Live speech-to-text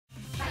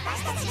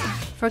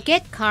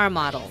Forget car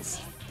models.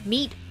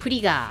 Meet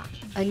Prius,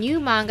 a new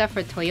manga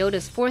for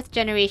Toyota's 4th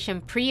generation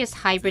Prius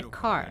hybrid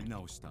car.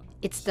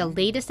 It's the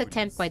latest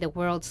attempt by the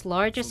world's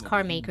largest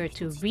car maker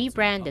to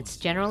rebrand its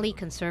generally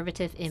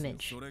conservative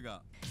image.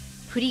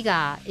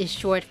 Prius is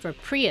short for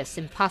Prius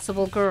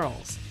Impossible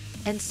Girls,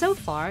 and so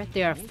far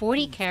there are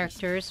 40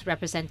 characters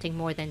representing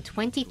more than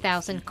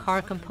 20,000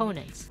 car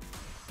components.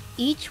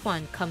 Each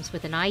one comes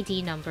with an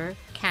ID number,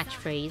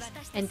 catchphrase,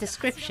 and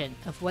description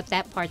of what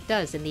that part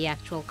does in the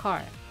actual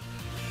car.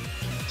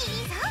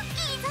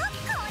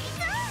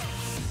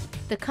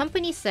 The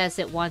company says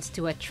it wants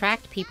to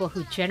attract people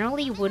who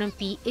generally wouldn't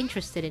be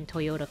interested in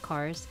Toyota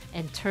cars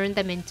and turn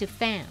them into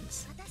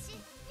fans.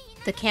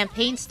 The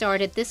campaign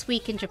started this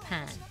week in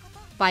Japan.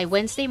 By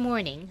Wednesday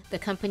morning, the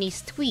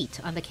company's tweet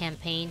on the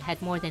campaign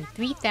had more than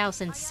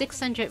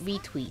 3,600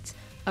 retweets,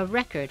 a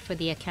record for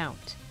the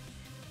account.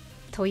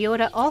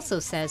 Toyota also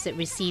says it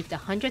received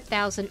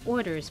 100,000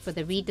 orders for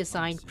the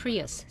redesigned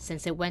Prius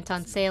since it went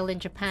on sale in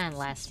Japan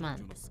last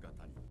month.